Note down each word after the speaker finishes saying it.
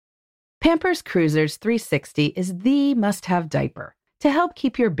Pampers Cruisers 360 is the must-have diaper to help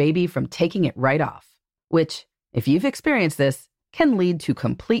keep your baby from taking it right off, which, if you've experienced this, can lead to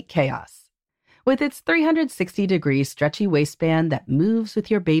complete chaos. With its 360-degree stretchy waistband that moves with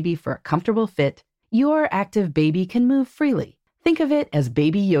your baby for a comfortable fit, your active baby can move freely. Think of it as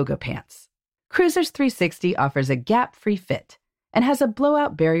baby yoga pants. Cruisers 360 offers a gap-free fit and has a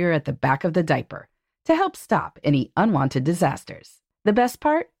blowout barrier at the back of the diaper to help stop any unwanted disasters. The best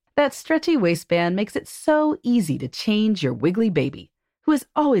part? That stretchy waistband makes it so easy to change your wiggly baby, who is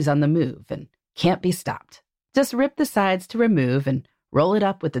always on the move and can't be stopped. Just rip the sides to remove and roll it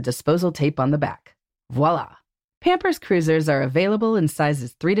up with the disposal tape on the back. Voila! Pampers Cruisers are available in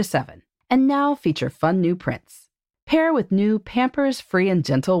sizes 3 to 7 and now feature fun new prints. Pair with new Pampers Free and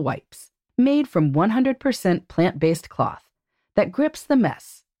Gentle wipes, made from 100% plant-based cloth that grips the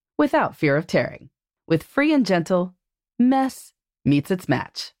mess without fear of tearing. With Free and Gentle, mess meets its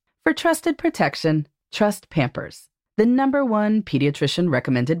match. For trusted protection, trust Pampers, the #1 pediatrician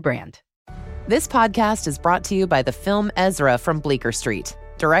recommended brand. This podcast is brought to you by the film Ezra from Bleecker Street,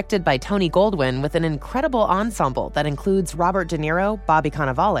 directed by Tony Goldwyn with an incredible ensemble that includes Robert De Niro, Bobby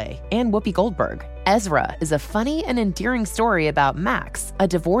Cannavale, and Whoopi Goldberg. Ezra is a funny and endearing story about Max, a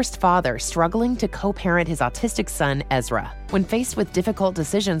divorced father struggling to co-parent his autistic son, Ezra. When faced with difficult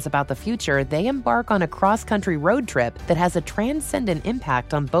decisions about the future, they embark on a cross-country road trip that has a transcendent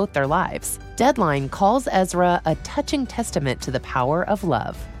impact on both their lives. Deadline calls Ezra a touching testament to the power of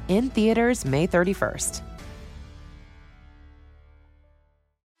love. In theaters May 31st.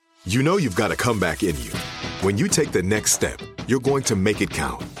 You know you've got a comeback in you. When you take the next step, you're going to make it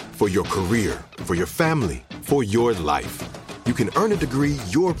count. For your career, for your family, for your life. You can earn a degree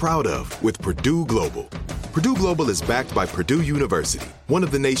you're proud of with Purdue Global. Purdue Global is backed by Purdue University, one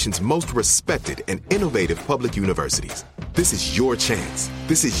of the nation's most respected and innovative public universities. This is your chance.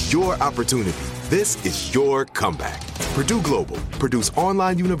 This is your opportunity. This is your comeback. Purdue Global, Purdue's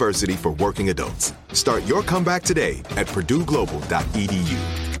online university for working adults. Start your comeback today at purdueglobal.edu.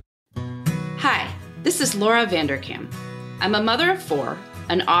 Hi, this is Laura Vanderkam. I'm a mother of 4,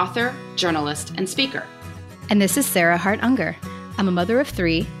 an author, journalist, and speaker. And this is Sarah Hart Unger. I'm a mother of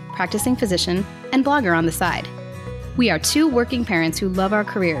 3, practicing physician, and blogger on the side. We are 2 working parents who love our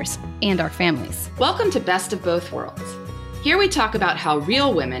careers and our families. Welcome to Best of Both Worlds. Here we talk about how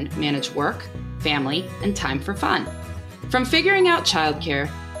real women manage work, family, and time for fun. From figuring out childcare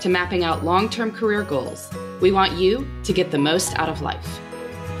to mapping out long-term career goals, we want you to get the most out of life.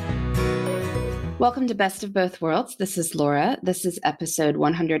 Welcome to Best of Both Worlds. This is Laura. This is episode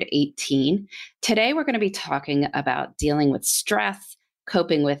 118. Today, we're going to be talking about dealing with stress,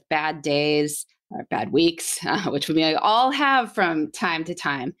 coping with bad days or bad weeks, which we all have from time to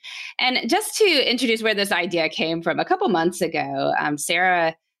time. And just to introduce where this idea came from, a couple months ago,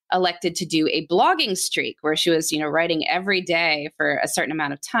 Sarah elected to do a blogging streak where she was, writing every day for a certain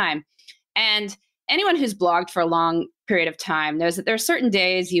amount of time. And anyone who's blogged for a long period of time knows that there are certain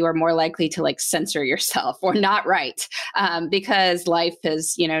days you are more likely to censor yourself or not write because life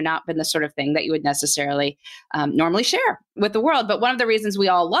has, not been the sort of thing that you would necessarily normally share with the world. But one of the reasons we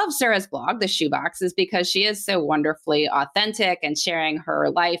all love Sarah's blog, The Shoebox, is because she is so wonderfully authentic and sharing her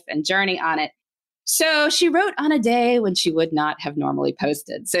life and journey on it. So she wrote on a day when she would not have normally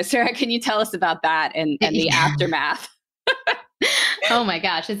posted. So Sarah, can you tell us about that and the aftermath? Oh my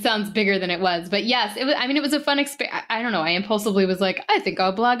gosh, it sounds bigger than it was. But yes, it was a fun experience. I don't know. I impulsively was like, I think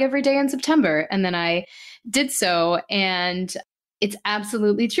I'll blog every day in September. And then I did so. And it's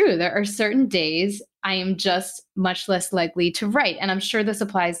absolutely true. There are certain days I am just much less likely to write. And I'm sure this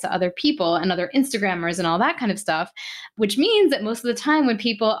applies to other people and other Instagrammers and all that kind of stuff, which means that most of the time when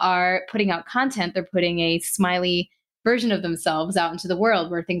people are putting out content, they're putting a smiley version of themselves out into the world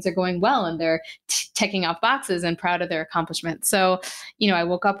where things are going well and they're checking off boxes and proud of their accomplishments. So, I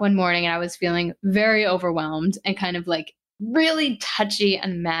woke up one morning and I was feeling very overwhelmed and kind of really touchy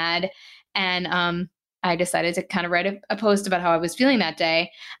and mad. And I decided to kind of write a post about how I was feeling that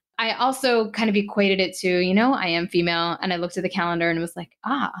day. I also kind of equated it to, I am female, and I looked at the calendar and was like,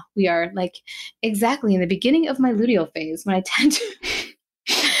 we are exactly in the beginning of my luteal phase when I tend to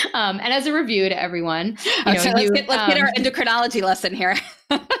and as a review to everyone, let's get our endocrinology lesson here.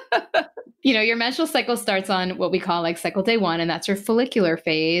 Your menstrual cycle starts on what we call cycle day 1, and that's your follicular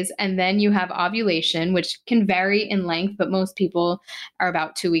phase. And then you have ovulation, which can vary in length, but most people are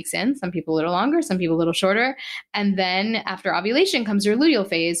about 2 weeks in. Some people a little longer, some people a little shorter. And then after ovulation comes your luteal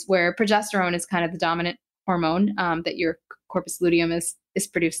phase, where progesterone is kind of the dominant hormone that your corpus luteum is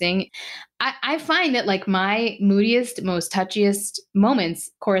producing. I find that my moodiest, most touchiest moments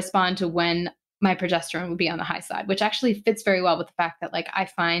correspond to when my progesterone would be on the high side, which actually fits very well with the fact that like I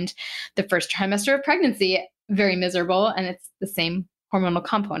find the first trimester of pregnancy very miserable, and it's the same hormonal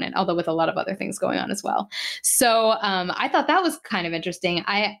component, although with a lot of other things going on as well. So I thought that was kind of interesting.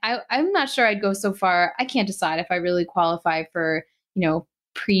 I'm not sure I'd go so far. I can't decide if I really qualify for,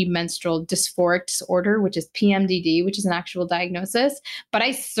 premenstrual dysphoric disorder, which is PMDD, which is an actual diagnosis, but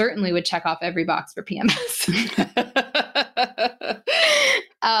I certainly would check off every box for PMS.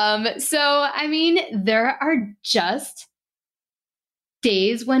 So, I mean, there are just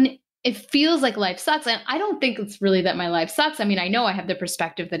days when it feels like life sucks. And I don't think it's really that my life sucks. I mean, I know I have the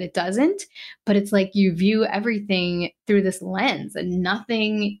perspective that it doesn't, but it's like you view everything through this lens and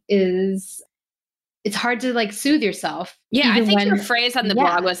it's hard to like soothe yourself. Yeah, I think your phrase on the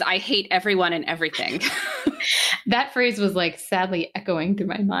blog was, I hate everyone and everything. That phrase was like sadly echoing through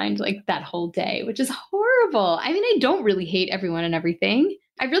my mind like that whole day, which is horrible. I mean, I don't really hate everyone and everything.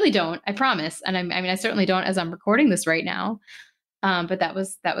 I really don't. I promise. And I certainly don't as I'm recording this right now. But that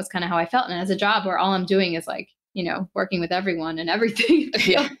was kind of how I felt. And as a job where all I'm doing is like, working with everyone and everything.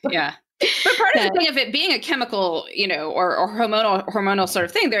 Yeah. But part of the thing of it being a chemical, or hormonal sort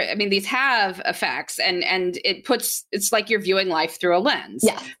of thing, these have effects and it's like you're viewing life through a lens.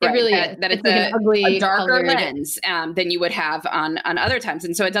 Yeah, right? It really is. That it's like a darker lens than you would have on other times.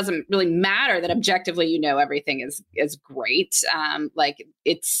 And so it doesn't really matter that objectively, everything is great.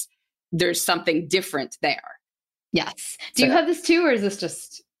 There's something different there. Yes. Do you have this too, or is this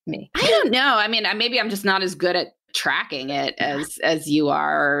just me? I don't know. I mean, maybe I'm just not as good at tracking it as you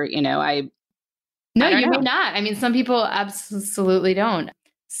are. I may not. I mean, some people absolutely don't.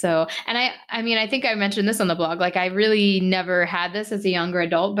 So, and I think I mentioned this on the blog. Like, I really never had this as a younger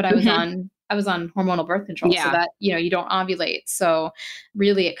adult, but I was on hormonal birth control, so that you don't ovulate. So,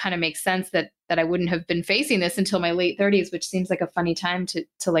 really, it kind of makes sense that I wouldn't have been facing this until my late 30s, which seems like a funny time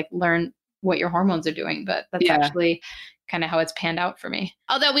to like learn what your hormones are doing, but that's actually kind of how it's panned out for me.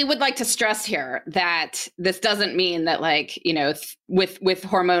 Although we would like to stress here that this doesn't mean that with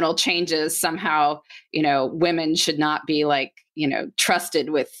hormonal changes, somehow, women should not be trusted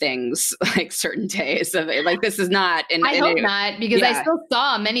with things like certain days of it. Like, this is not. I hope not, because I still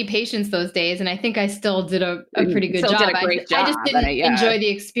saw many patients those days. And I think I still did a pretty good job. Did a great job. I just didn't enjoy the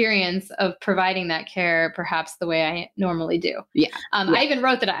experience of providing that care, perhaps the way I normally do. Yeah. I even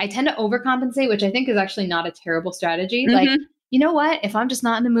wrote that I tend to overcompensate, which I think is actually not a terrible strategy. Like, you know what? If I'm just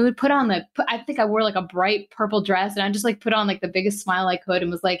not in the mood, I think I wore like a bright purple dress and I just like put on like the biggest smile I could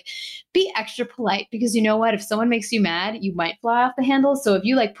and was like, be extra polite, because you know what? If someone makes you mad, you might fly off the handle. So if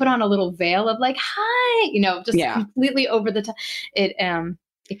you like put on a little veil of like, hi, just completely over the top,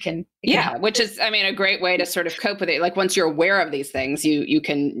 it can help. Which is, a great way to sort of cope with it. Like, once you're aware of these things, you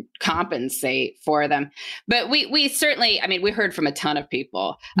can compensate for them. But we certainly, we heard from a ton of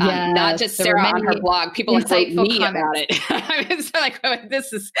people, not just Sarah on her blog, people like me about it. It's like,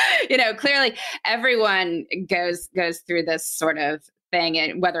 this is, clearly everyone goes through this sort of thing,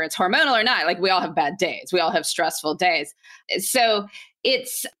 and whether it's hormonal or not, like, we all have bad days. We all have stressful days. So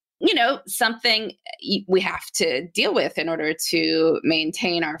it's, something we have to deal with in order to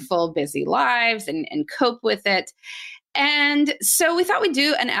maintain our full busy lives and cope with it. And so we thought we'd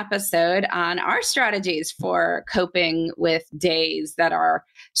do an episode on our strategies for coping with days that are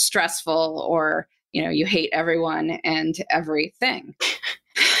stressful, or, you hate everyone and everything.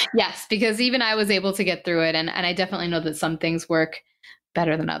 Yes, because even I was able to get through it. And I definitely know that some things work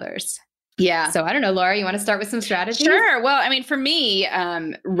better than others. Yeah. So I don't know, Laura, you want to start with some strategies? Sure. Well, for me,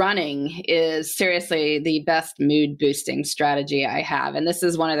 running is seriously the best mood boosting strategy I have. And this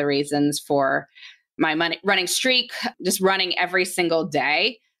is one of the reasons for my running streak. Just running every single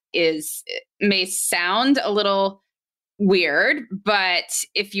day may sound a little weird, but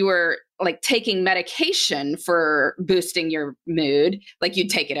if you were like taking medication for boosting your mood, like, you'd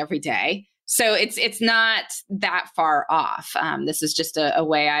take it every day. So it's not that far off. This is just a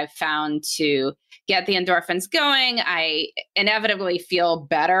way I've found to get the endorphins going. I inevitably feel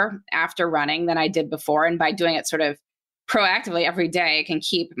better after running than I did before. And by doing it sort of proactively every day, I can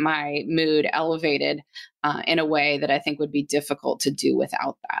keep my mood elevated in a way that I think would be difficult to do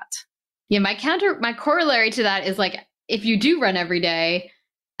without that. Yeah, my corollary to that is like, if you do run every day,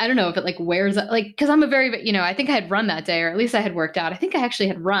 I don't know if it like wears, like, because I'm I think I had run that day, or at least I had worked out. I think I actually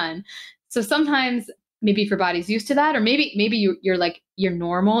had run. So sometimes maybe if your body's used to that, or maybe you're like, your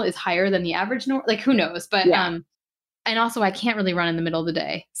normal is higher than the average normal, like, who knows? But, and also I can't really run in the middle of the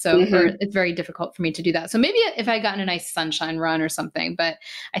day. So it's very difficult for me to do that. So maybe if I gotten a nice sunshine run or something, but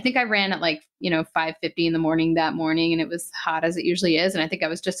I think I ran at like, 5:50 in the morning that morning, and it was hot as it usually is. And I think I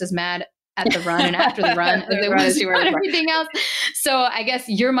was just as mad at the run and after the run as it was about everything else. So I guess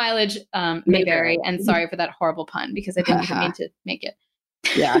your mileage may vary. And sorry for that horrible pun because I didn't even mean to make it.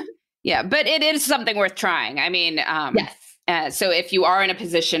 Yeah. Yeah. But it is something worth trying. I mean, yes. So if you are in a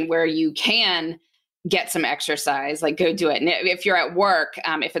position where you can get some exercise, like go do it. And if you're at work,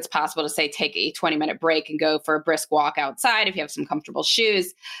 if it's possible to say, take a 20-minute break and go for a brisk walk outside, if you have some comfortable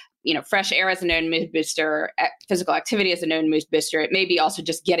shoes, fresh air is a known mood booster, physical activity is a known mood booster. It may be also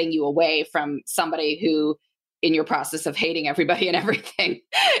just getting you away from somebody who, in your process of hating everybody and everything,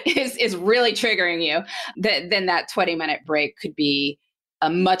 is really triggering you. Then that 20-minute break could be a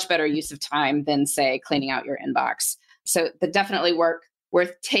much better use of time than, say, cleaning out your inbox. So that definitely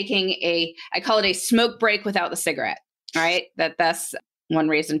worth taking I call it a smoke break without the cigarette, right? That's one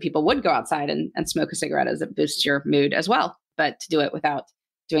reason people would go outside and smoke a cigarette, as it boosts your mood as well, but to do it without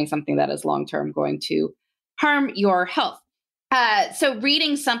doing something that is long-term going to harm your health. So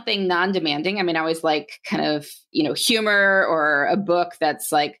reading something non-demanding, I mean, I always like kind of, humor or a book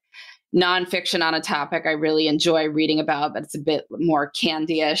that's like nonfiction on a topic I really enjoy reading about, but it's a bit more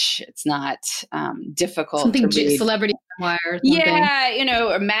candy-ish. It's not difficult something to read. Celebrity Memoir or something.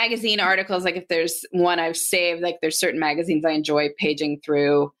 Yeah, or magazine articles. Like if there's one I've saved, like there's certain magazines I enjoy paging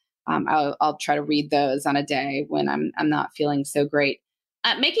through. I'll try to read those on a day when I'm not feeling so great.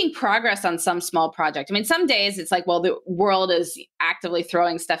 Making progress on some small project. I mean, some days it's like, well, the world is actively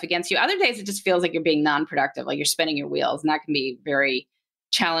throwing stuff against you. Other days it just feels like you're being non-productive, like you're spinning your wheels, and that can be very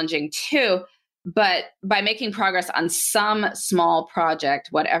challenging too. But by making progress on some small project,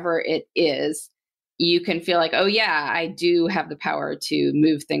 whatever it is, you can feel like, oh yeah, I do have the power to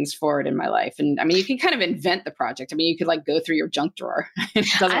move things forward in my life. And I mean, you can kind of invent the project. I mean, you could like go through your junk drawer.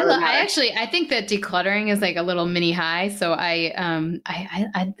 I think that decluttering is like a little mini high. So I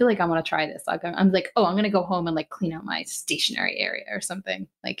feel like I want to try this. I'm like, oh, I'm going to go home and like clean out my stationery area or something.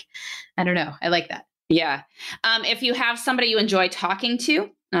 Like, I don't know. I like that. Yeah. If you have somebody you enjoy talking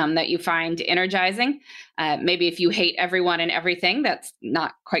to, that you find energizing, maybe if you hate everyone and everything, that's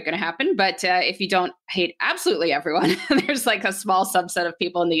not quite going to happen. But if you don't hate absolutely everyone, there's like a small subset of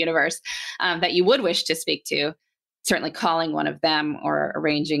people in the universe that you would wish to speak to. Certainly calling one of them or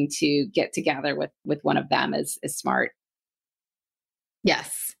arranging to get together with one of them is smart.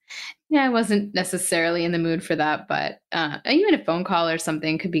 Yes. Yeah, I wasn't necessarily in the mood for that, but even a phone call or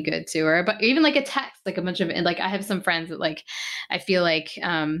something could be good too. But even like a text, like a bunch of, and like I have some friends that like, I feel like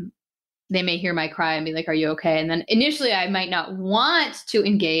they may hear my cry and be like, are you okay? And then initially I might not want to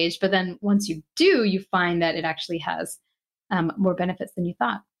engage, but then once you do, you find that it actually has more benefits than you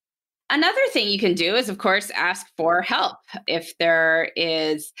thought. Another thing you can do is, of course, ask for help. If there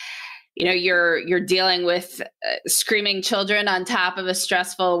is, you're dealing with screaming children on top of a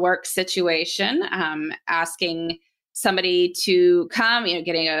stressful work situation, asking somebody to come,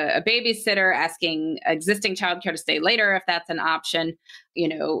 getting a babysitter, asking existing childcare to stay later if that's an option,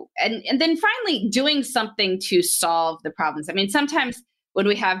 and then finally doing something to solve the problems. I mean, sometimes when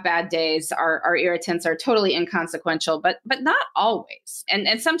we have bad days, our irritants are totally inconsequential, but not always.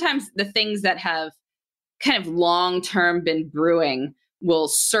 And sometimes the things that have kind of long-term been brewing will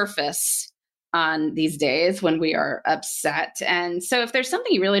surface on these days when we are upset. And so if there's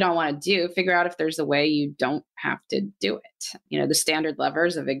something you really don't want to do, figure out if there's a way you don't have to do it. The standard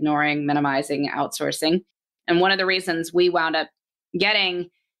levers of ignoring, minimizing, outsourcing. And one of the reasons we wound up getting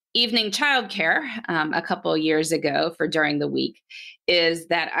evening childcare a couple of years ago for during the week is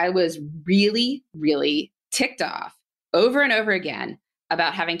that I was really, really ticked off over and over again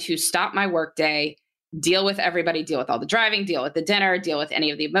about having to stop my workday, deal with everybody, deal with all the driving, deal with the dinner, deal with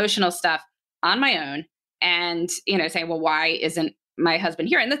any of the emotional stuff on my own. And, saying, well, why isn't my husband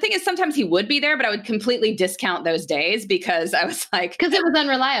here? And the thing is, sometimes he would be there, but I would completely discount those days because I was like, because it was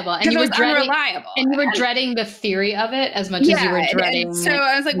unreliable. And you were unreliable. And you were dreading the theory of it as much as you were dreading. And so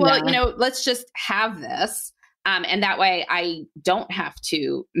I was like, well, let's just have this. And that way I don't have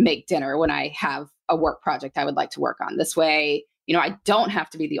to make dinner when I have a work project I would like to work on. This way, I don't have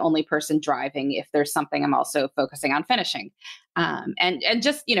to be the only person driving if there's something I'm also focusing on finishing. And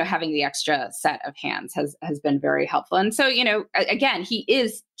just, having the extra set of hands has been very helpful. And so, again, he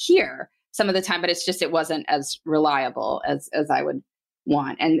is here some of the time, but it wasn't as reliable as I would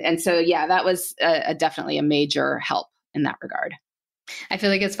want. And so, yeah, that was definitely a major help in that regard. I feel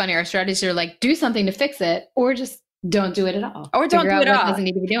like it's funny. Our strategies are like, do something to fix it, or just don't do it at all. Or don't do it at all. What doesn't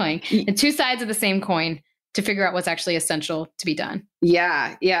need to be doing. And two sides of the same coin to figure out what's actually essential to be done.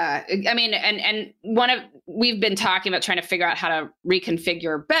 Yeah. Yeah. I mean, and we've been talking about trying to figure out how to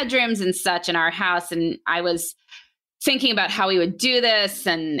reconfigure bedrooms and such in our house. And I was thinking about how we would do this.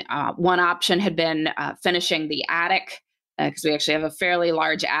 And one option had been finishing the attic because we actually have a fairly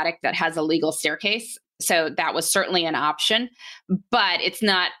large attic that has a legal staircase. So that was certainly an option, but it's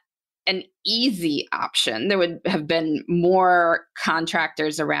not an easy option. There would have been more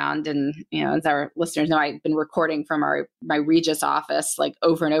contractors around. And, as our listeners know, I've been recording from my Regis office like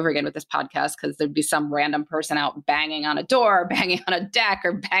over and over again with this podcast, because there'd be some random person out banging on a door, banging on a deck,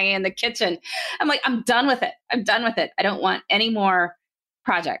 or banging in the kitchen. I'm like, I'm done with it. I'm done with it. I don't want any more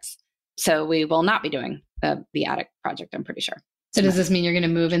projects. So we will not be doing the attic project, I'm pretty sire. So does this mean you're going to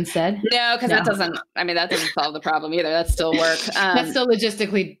move instead? No, because that doesn't solve the problem either. That's still work. That's still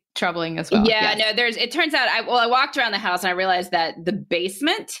logistically troubling as well. Yeah, yes. No, it turns out, I walked around the house and I realized that the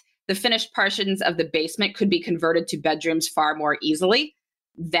basement, the finished portions of the basement could be converted to bedrooms far more easily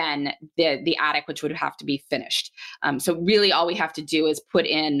than the attic, which would have to be finished. So really all we have to do is put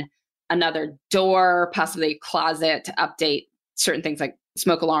in another door, possibly a closet, to update certain things like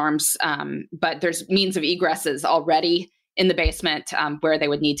smoke alarms. But there's means of egresses already in the basement where they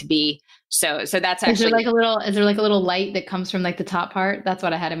would need to be. So that's actually. Is there like a little light that comes from like the top part? That's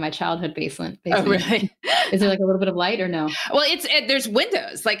what I had in my childhood basement. Oh, really? Is there like a little bit of light or no? Well, there's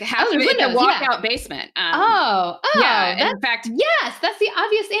windows, like half of it, a walkout basement. Yeah. In fact, yes, that's the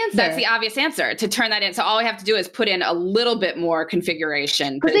obvious answer. That's the obvious answer to turn that in. So all we have to do is put in a little bit more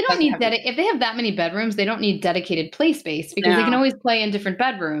configuration. Because they don't need if they have that many bedrooms, they don't need dedicated play space, because they can always play in different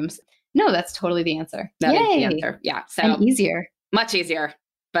bedrooms. No, that's totally the answer. That is the answer. Yeah. So and easier. Much easier.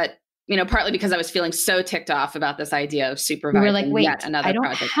 But, partly because I was feeling so ticked off about this idea of supervising We're like, wait, yet another I don't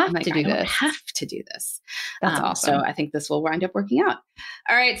project. have like, to do I this. don't have to do this. That's awesome. So I think this will wind up working out.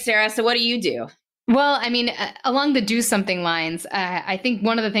 All right, Sarah. So what do you do? Well, I mean, along the do something lines, I think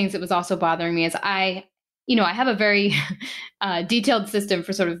one of the things that was also bothering me is I have a very detailed system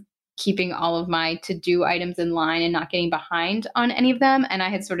for sort of keeping all of my to-do items in line and not getting behind on any of them. And I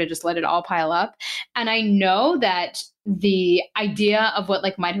had sort of just let it all pile up. And I know that the idea of what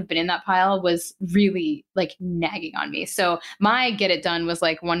like might have been in that pile was really like nagging on me. So my get it done was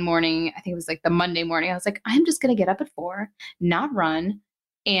like one morning, I think it was like the Monday morning. I was like, I'm just going to get up at 4, not run,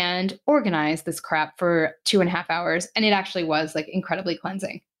 and organize this crap for 2.5 hours. And it actually was like incredibly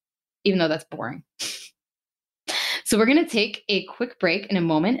cleansing, even though that's boring. So we're going to take a quick break in a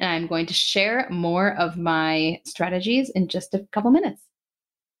moment, and I'm going to share more of my strategies in just a couple minutes.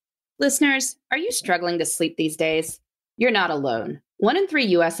 Listeners, are you struggling to sleep these days? You're not alone. 1 in 3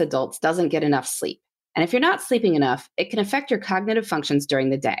 U.S. adults doesn't get enough sleep. And if you're not sleeping enough, it can affect your cognitive functions during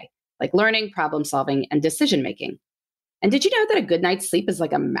the day, like learning, problem solving, and decision making. And did you know that a good night's sleep is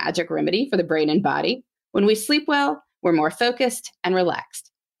like a magic remedy for the brain and body? When we sleep well, we're more focused and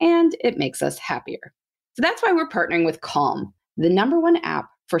relaxed, and it makes us happier. So that's why we're partnering with Calm, the #1 app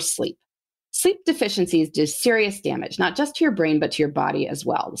for sleep. Sleep deficiencies do serious damage, not just to your brain, but to your body as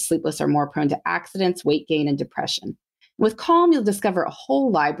well. The sleepless are more prone to accidents, weight gain, and depression. With Calm, you'll discover a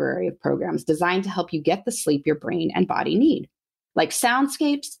whole library of programs designed to help you get the sleep your brain and body need, like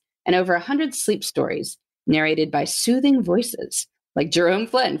soundscapes and over 100 sleep stories narrated by soothing voices, like Jerome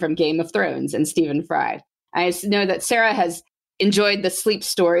Flynn from Game of Thrones and Stephen Fry. I know that Sarah has enjoyed the sleep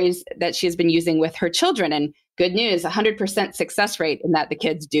stories that she has been using with her children. And good news, 100% success rate in that the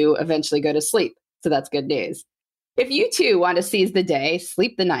kids do eventually go to sleep. So that's good news. If you too want to seize the day,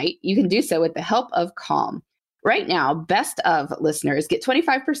 sleep the night, you can do so with the help of Calm. Right now, Best Of listeners get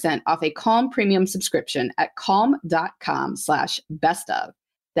 25% off a Calm premium subscription at calm.com/bestof.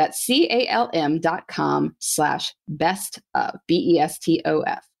 That's CALM.com/bestof,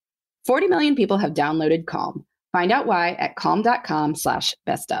 BESTOF. 40 million people have downloaded Calm. Find out why at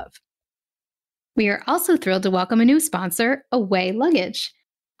calm.com/bestof. We are also thrilled to welcome a new sponsor, Away Luggage.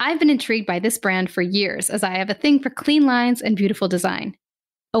 I've been intrigued by this brand for years, as I have a thing for clean lines and beautiful design.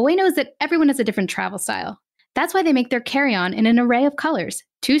 Away knows that everyone has a different travel style. That's why they make their carry-on in an array of colors,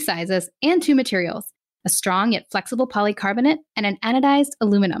 2 sizes, and 2 materials, a strong yet flexible polycarbonate and an anodized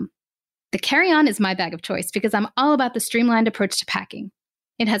aluminum. The carry-on is my bag of choice because I'm all about the streamlined approach to packing.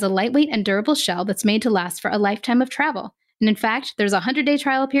 It has a lightweight and durable shell that's made to last for a lifetime of travel. And in fact, there's a 100-day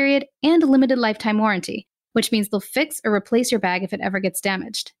trial period and a limited lifetime warranty, which means they'll fix or replace your bag if it ever gets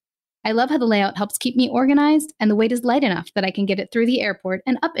damaged. I love how the layout helps keep me organized, and the weight is light enough that I can get it through the airport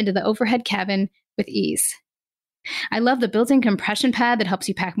and up into the overhead cabin with ease. I love the built-in compression pad that helps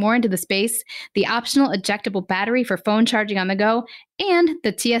you pack more into the space, the optional ejectable battery for phone charging on the go, and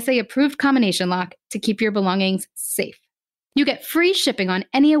the TSA-approved combination lock to keep your belongings safe. You get free shipping on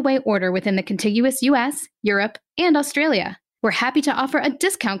any Away order within the contiguous US, Europe, and Australia. We're happy to offer a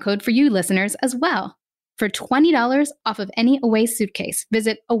discount code for you listeners as well. For $20 off of any Away suitcase,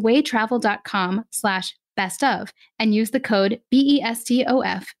 visit awaytravel.com/bestof and use the code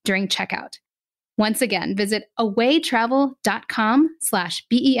BESTOF during checkout. Once again, visit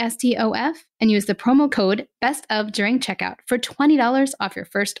awaytravel.com/BESTOF and use the promo code BESTOF during checkout for $20 off your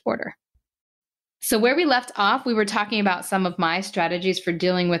first order. So where we left off, we were talking about some of my strategies for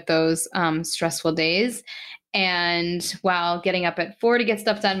dealing with those stressful days. And while getting up at 4 to get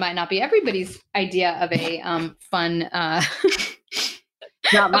stuff done might not be everybody's idea of a fun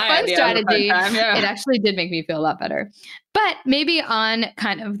Not my fun idea strategy, of a fun time, yeah. It actually did make me feel a lot better. But maybe on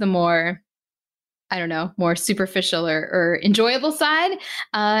kind of the more, I don't know, more superficial or enjoyable side,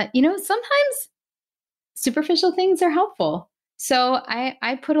 sometimes superficial things are helpful. So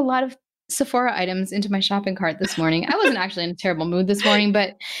I put a lot of Sephora items into my shopping cart this morning. I wasn't actually in a terrible mood this morning,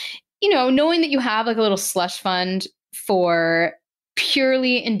 but knowing that you have like a little slush fund for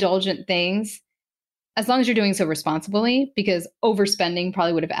purely indulgent things, as long as you're doing so responsibly, because overspending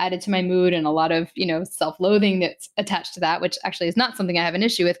probably would have added to my mood and a lot of, self-loathing that's attached to that, which actually is not something I have an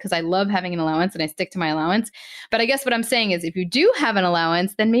issue with because I love having an allowance and I stick to my allowance. But I guess what I'm saying is if you do have an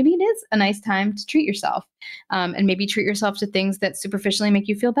allowance, then maybe it is a nice time to treat yourself and maybe treat yourself to things that superficially make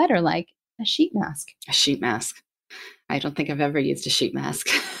you feel better, like a sheet mask. A sheet mask. I don't think I've ever used a sheet mask.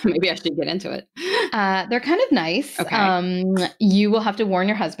 Maybe I should get into it. They're kind of nice. Okay. You will have to warn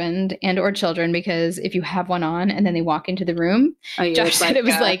your husband and or children because if you have one on and then they walk into the room, Josh said it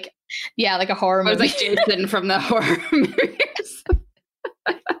was like a horror movie. It was like Jason from the horror movies.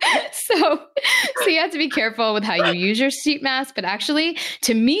 So you have to be careful with how you use your sheet mask. But actually,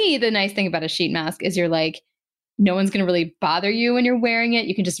 to me, the nice thing about a sheet mask is you're like, no one's going to really bother you when you're wearing it.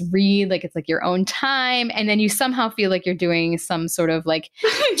 You can just read like it's like your own time. And then you somehow feel like you're doing some sort of like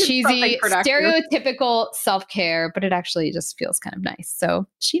cheesy, stereotypical self-care, but it actually just feels kind of nice. So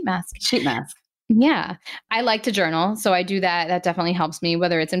sheet mask. Sheet mask. Yeah. I like to journal. So I do that. That definitely helps me,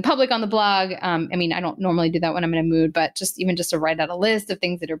 whether it's in public on the blog. I don't normally do that when I'm in a mood, but just to write out a list of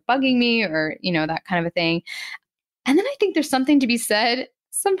things that are bugging me or, that kind of a thing. And then I think there's something to be said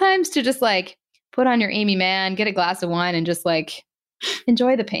sometimes to just like, put on your Amy Mann, get a glass of wine, and just like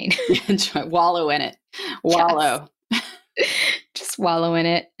enjoy the pain. Wallow in it. Wallow. Yes. Just wallow in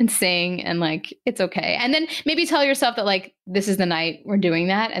it and sing and like, it's okay. And then maybe tell yourself that like, this is the night we're doing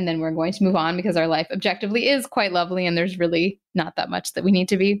that. And then we're going to move on because our life objectively is quite lovely. And there's really not that much that we need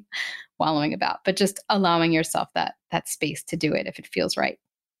to be wallowing about, but just allowing yourself that space to do it if it feels right.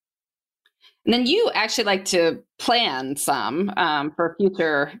 And then you actually like to plan some for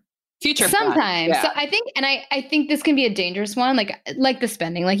future sometimes. Yeah. So I think this can be a dangerous one, like the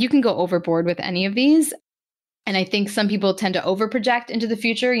spending, like you can go overboard with any of these. And I think some people tend to overproject into the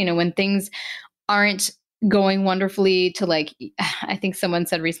future, when things aren't going wonderfully to like, I think someone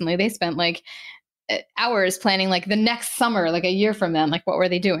said recently they spent like hours planning like the next summer, like a year from then, like what were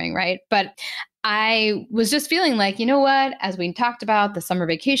they doing? Right. But I was just feeling like, you know what, as we talked about, the summer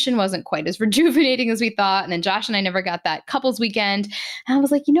vacation wasn't quite as rejuvenating as we thought. And then Josh and I never got that couples weekend. And I was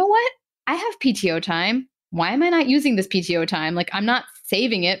like, you know what? I have PTO time. Why am I not using this PTO time? Like I'm not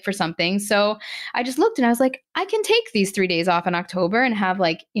saving it for something. So I just looked and I was like, I can take these 3 days off in October and have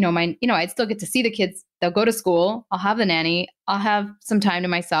like, I'd still get to see the kids. They'll go to school. I'll have the nanny. I'll have some time to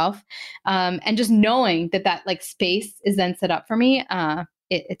myself. And just knowing that like space is then set up for me,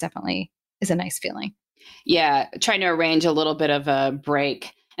 it definitely is a nice feeling. Yeah. Trying to arrange a little bit of a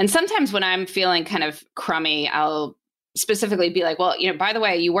break. And sometimes when I'm feeling kind of crummy, I'll specifically be like, well, by the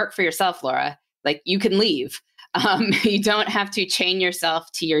way, you work for yourself, Laura, like you can leave. You don't have to chain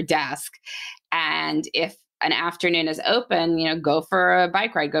yourself to your desk. And if an afternoon is open, go for a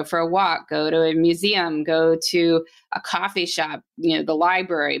bike ride, go for a walk, go to a museum, go to a coffee shop, the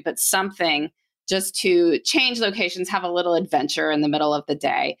library, but something just to change locations, have a little adventure in the middle of the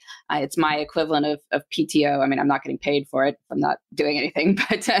day. It's my equivalent of PTO. I mean, I'm not getting paid for it. I'm not doing anything,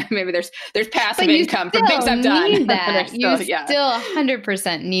 but maybe there's passive income from things I've done. Need that. You still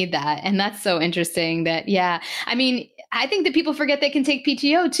 100% need that. And that's so interesting that, I mean, I think that people forget they can take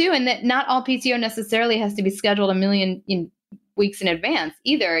PTO too, and that not all PTO necessarily has to be scheduled a million weeks in advance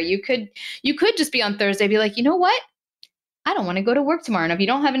either. You could just be on Thursday, be like, you know what? I don't want to go to work tomorrow. And if you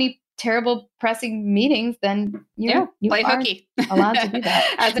don't have any terrible pressing meetings, then you play are hooky. allowed to do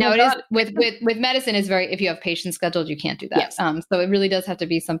that. Now it is with medicine is very, if you have patients scheduled, you can't do that. Yes. So it really does have to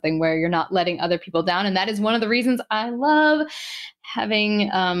be something where you're not letting other people down. And that is one of the reasons I love having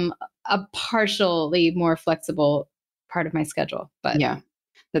a partially more flexible part of my schedule. But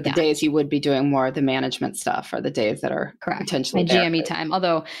that the days you would be doing more of the management stuff are the days that are potentially my GME time.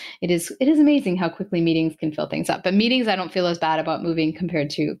 Although it is amazing how quickly meetings can fill things up. But meetings, I don't feel as bad about moving compared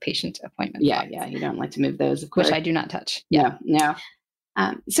to patient appointments. Yeah. You don't like to move those, of course. Which I do not touch. Yeah. No.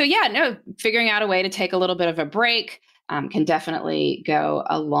 Figuring out a way to take a little bit of a break can definitely go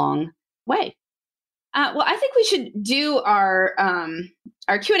a long way. Well, I think we should do our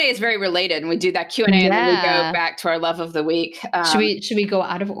Q&A is very related, and we do that Q&A and then we go back to our love of the week. Should we go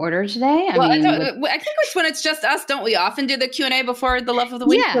out of order today? I think when it's just us, don't we often do the Q&A before the love of the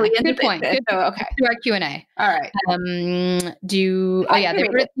week? Yeah, good point. Good. So, okay, do our Q&A. All right. They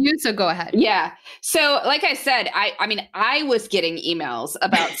were you, so go ahead. Yeah. So, like I said, I was getting emails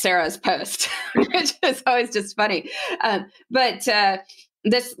about Sarah's post, which is always just funny, but.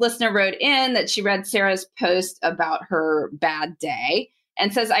 This listener wrote in that she read Sarah's post about her bad day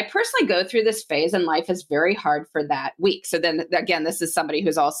and says, I personally go through this phase and life is very hard for that week. So then again, this is somebody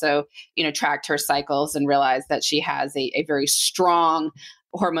who's also, tracked her cycles and realized that she has a very strong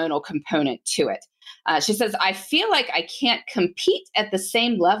hormonal component to it. She says, I feel like I can't compete at the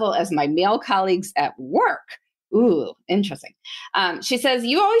same level as my male colleagues at work. Ooh, interesting. She says,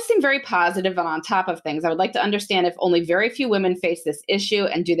 you always seem very positive and on top of things. I would like to understand if only very few women face this issue,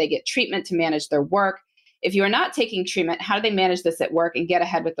 and do they get treatment to manage their work? If you are not taking treatment, how do they manage this at work and get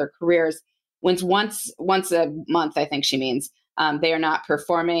ahead with their careers? Once a month, I think she means, they are not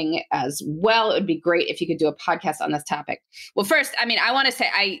performing as well. It would be great if you could do a podcast on this topic. Well, first, I want to say,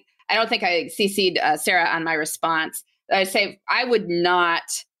 I don't think I CC'd Sarah on my response. I say I would not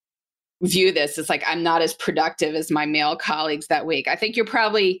view this as like, I'm not as productive as my male colleagues that week. I think you're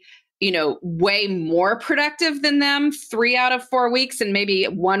probably, way more productive than them 3 out of 4 weeks. And maybe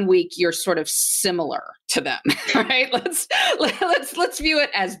 1 week you're sort of similar to them, right? Let's view it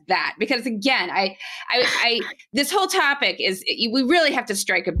as that, because again, I this whole topic is, we really have to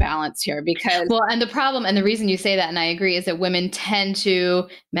strike a balance here because. Well, and the problem, and the reason you say that, and I agree, is that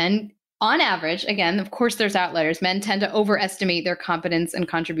men on average, again, of course, there's outliers. Men tend to overestimate their competence and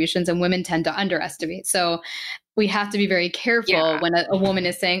contributions, and women tend to underestimate. So we have to be very careful when a woman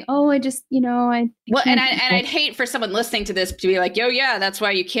is saying, "Oh, I just, I'd hate for someone listening to this to be like, "Yo, yeah, that's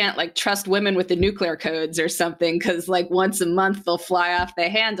why you can't trust women with the nuclear codes or something, because once a month they'll fly off the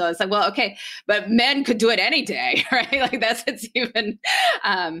handle." It's like, well, okay, but men could do it any day, right? It's even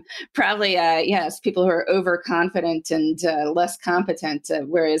probably yes, people who are overconfident and less competent,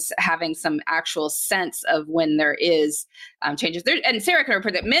 whereas having some actual sense of when there is changes there. And Sarah can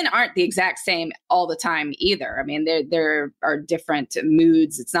report that men aren't the exact same all the time either. There are different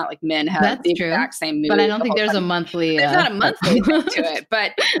moods. It's not like men have the exact same mood. But I don't think there's a monthly. There's not a monthly thing to it.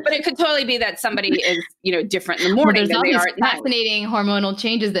 But it could totally be that somebody is different in the morning than they are at night. Fascinating hormonal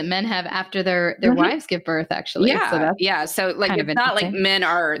changes that men have after their wives give birth. Actually, yeah. So it's not like men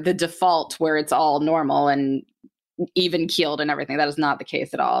are the default where it's all normal and even keeled and everything. That is not the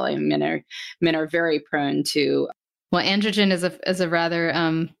case at all. Men are very prone to. Well, androgen is a rather,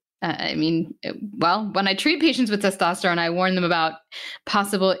 when I treat patients with testosterone, I warn them about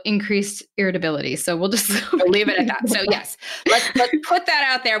possible increased irritability. So we'll just leave it at that. So yes, let's put that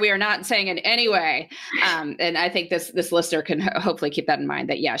out there. We are not saying in any way. And I think this listener can hopefully keep that in mind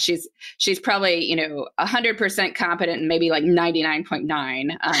that, yeah, she's probably, 100% competent and maybe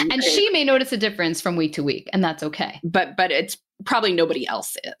 99.9. And she may notice a difference from week to week, and that's okay. But it's probably nobody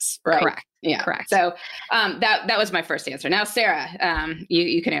else is, right? Correct. Yeah. Correct. So that was my first answer. Now, Sarah,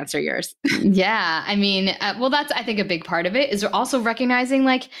 you can answer yours. Yeah. That's, I think, a big part of it is also recognizing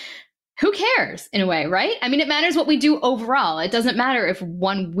who cares in a way, right? It matters what we do overall. It doesn't matter if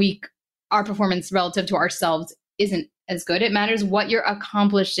 1 week our performance relative to ourselves isn't as good. It matters what you're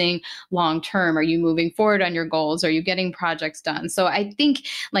accomplishing long term. Are you moving forward on your goals? Are you getting projects done? So I think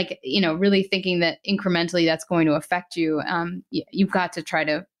really thinking that incrementally that's going to affect you, you've got to try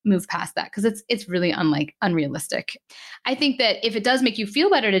to move past that because it's really unrealistic. I think that if it does make you feel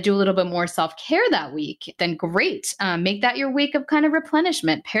better to do a little bit more self-care that week, then great. Make that your week of kind of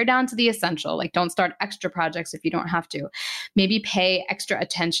replenishment. Pare down to the essential. Don't start extra projects if you don't have to. Maybe pay extra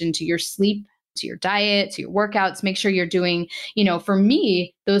attention to your sleep, to your diet, to your workouts. Make sure you're doing, for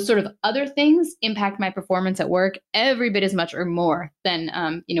me, those sort of other things impact my performance at work every bit as much or more than,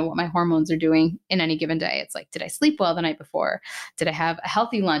 what my hormones are doing in any given day. It's did I sleep well the night before? Did I have a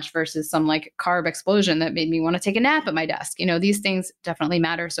healthy lunch versus some carb explosion that made me want to take a nap at my desk? These things definitely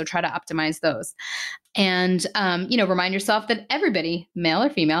matter. So try to optimize those. And, remind yourself that everybody, male or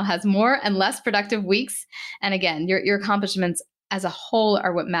female, has more and less productive weeks. And again, your accomplishments as a whole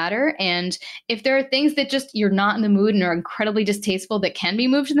are what matter. And if there are things that just you're not in the mood and are incredibly distasteful that can be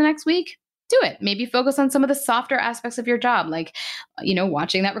moved to the next week, do it. Maybe focus on some of the softer aspects of your job,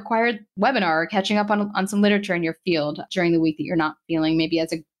 watching that required webinar or catching up on some literature in your field during the week that you're not feeling maybe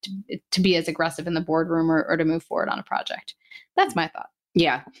to be as aggressive in the boardroom or to move forward on a project. That's my thought.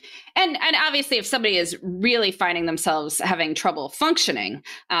 Yeah. And obviously, if somebody is really finding themselves having trouble functioning,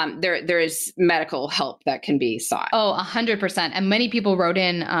 there is medical help that can be sought. Oh, 100%. And many people wrote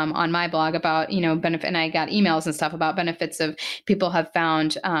in on my blog about, benefit, and I got emails and stuff about benefits of people have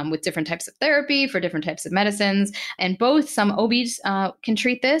found with different types of therapy for different types of medicines. And both some OBs can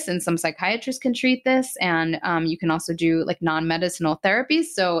treat this and some psychiatrists can treat this. And you can also do like non-medicinal therapies.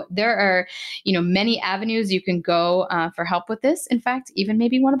 So there are, many avenues you can go for help with this. In fact, even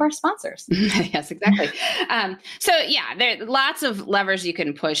maybe one of our sponsors. Yes, exactly. So yeah, there are lots of levers you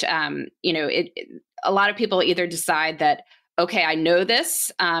can push. A lot of people either decide that, okay, I know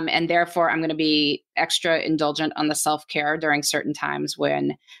this, and therefore I'm going to be extra indulgent on the self-care during certain times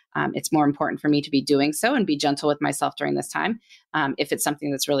when it's more important for me to be doing so and be gentle with myself during this time. If it's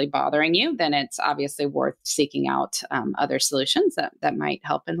something that's really bothering you, then it's obviously worth seeking out other solutions that might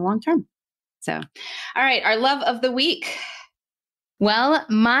help in the long term. So, all right, our love of the week. Well,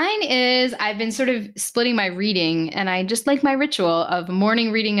 mine is I've been sort of splitting my reading, and I just like my ritual of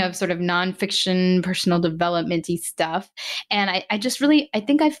morning reading of sort of nonfiction, personal development-y stuff. And I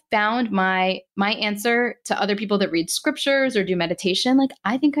think I've found my answer to other people that read scriptures or do meditation. Like,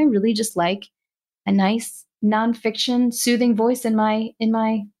 I think I really just like a nice nonfiction, soothing voice in my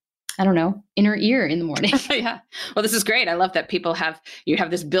I don't know, inner ear in the morning. Yeah. Well, this is great. I love that you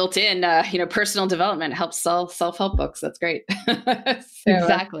have this built-in, personal development helps sell self-help books. That's great.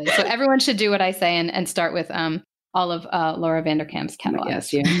 Exactly. So everyone should do what I say and start with all of Laura Vanderkam's catalog. Yes,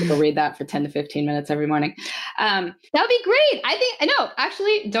 people read that for 10 to 15 minutes every morning. That would be great.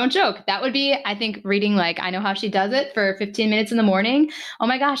 Actually, don't joke. That would be, I think, reading like I Know How She Does It for 15 minutes in the morning. Oh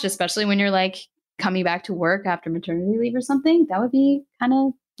my gosh, especially when you're like coming back to work after maternity leave or something. That would be kind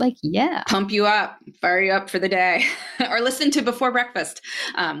of like, yeah. Pump you up, fire you up for the day, or listen to Before Breakfast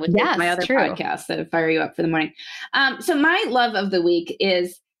with my other podcasts that fire you up for the morning. So my love of the week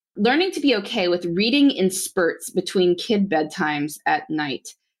is learning to be okay with reading in spurts between kid bedtimes at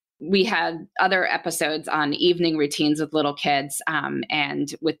night. We had other episodes on evening routines with little kids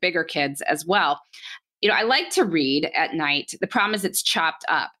and with bigger kids as well. I like to read at night. The problem is it's chopped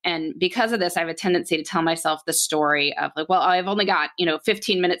up. And because of this, I have a tendency to tell myself the story of like, well, I've only got,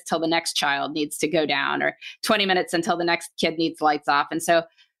 15 minutes till the next child needs to go down or 20 minutes until the next kid needs lights off. And so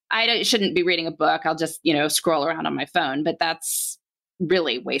I shouldn't be reading a book. I'll just, scroll around on my phone, but that's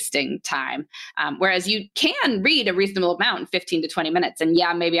really wasting time. Whereas you can read a reasonable amount in 15 to 20 minutes. And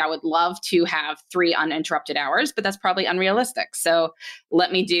yeah, maybe I would love to have 3 uninterrupted hours, but that's probably unrealistic. So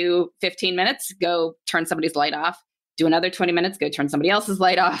let me do 15 minutes, go turn somebody's light off, do another 20 minutes, go turn somebody else's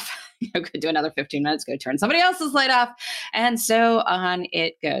light off, go do another 15 minutes, go turn somebody else's light off. And so on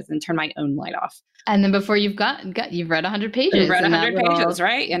it goes, and turn my own light off. And then before you've read 100 pages. You've read 100 pages,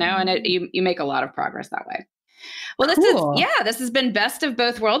 right? And you make a lot of progress that way. Well, this has been Best of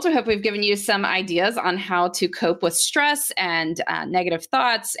Both Worlds. I hope we've given you some ideas on how to cope with stress and negative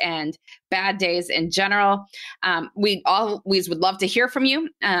thoughts and bad days in general. We always would love to hear from you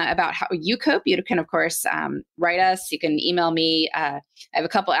about how you cope. You can, of course, write us. You can email me. I have a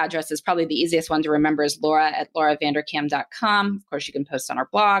couple addresses. Probably the easiest one to remember is laura@lauravanderkam.com. Of course, you can post on our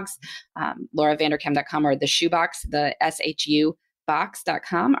blogs, lauravanderkam.com, or the Shoebox, the SHU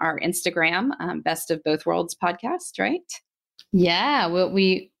box.com, our Instagram, Best of Both Worlds podcast, right? Yeah,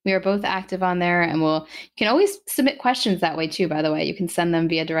 we are both active on there, and you can always submit questions that way too, by the way. You can send them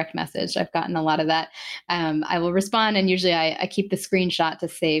via direct message. I've gotten a lot of that. I will respond, and usually I keep the screenshot to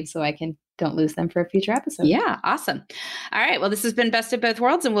save so I don't lose them for a future episode. Yeah, awesome. All right, well, this has been Best of Both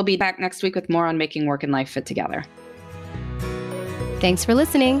Worlds, and we'll be back next week with more on making work and life fit together. Thanks for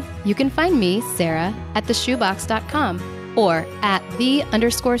listening. You can find me, Sarah, at theshoebox.com. or at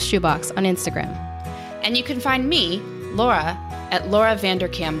 @the_shoebox on Instagram. And you can find me, Laura, at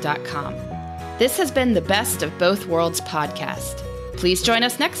lauravanderkam.com. This has been the Best of Both Worlds podcast. Please join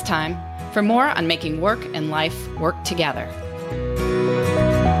us next time for more on making work and life work together.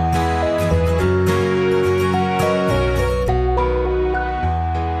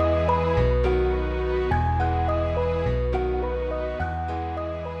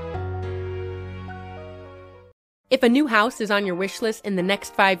 If a new house is on your wish list in the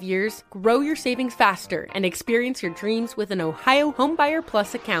next 5 years, grow your savings faster and experience your dreams with an Ohio Homebuyer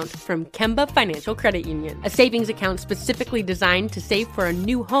Plus account from Kemba Financial Credit Union. A savings account specifically designed to save for a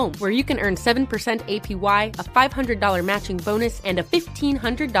new home, where you can earn 7% APY, a $500 matching bonus, and a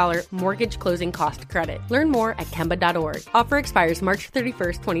 $1,500 mortgage closing cost credit. Learn more at Kemba.org. Offer expires March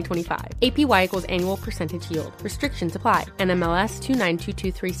 31st, 2025. APY equals annual percentage yield. Restrictions apply. NMLS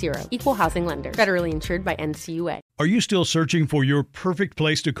 292230. Equal housing lender. Federally insured by NCUA. Are you still searching for your perfect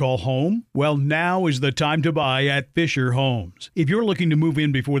place to call home? Well, now is the time to buy at Fisher Homes. If you're looking to move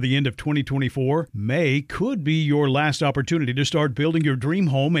in before the end of 2024, May could be your last opportunity to start building your dream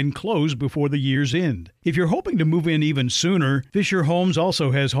home and close before the year's end. If you're hoping to move in even sooner, Fisher Homes also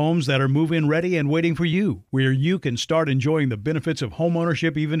has homes that are move-in ready and waiting for you, where you can start enjoying the benefits of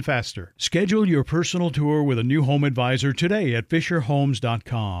homeownership even faster. Schedule your personal tour with a new home advisor today at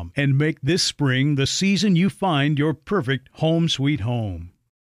FisherHomes.com and make this spring the season you find your perfect home sweet home.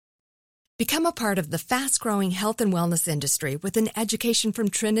 Become a part of the fast-growing health and wellness industry with an education from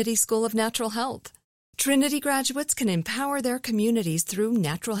Trinity School of Natural Health. Trinity graduates can empower their communities through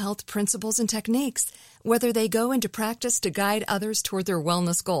natural health principles and techniques, whether they go into practice to guide others toward their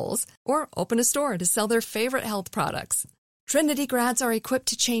wellness goals or open a store to sell their favorite health products. Trinity grads are equipped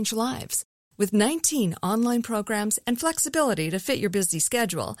to change lives. With 19 online programs and flexibility to fit your busy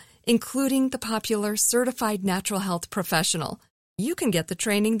schedule, including the popular Certified Natural Health Professional, you can get the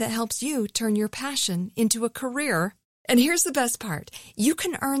training that helps you turn your passion into a career. And here's the best part. You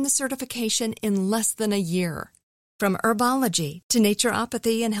can earn the certification in less than a year. From herbology to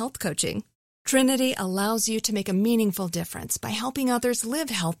naturopathy and health coaching, Trinity allows you to make a meaningful difference by helping others live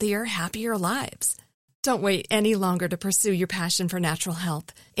healthier, happier lives. Don't wait any longer to pursue your passion for natural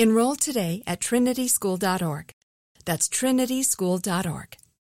health. Enroll today at trinityschool.org. That's trinityschool.org.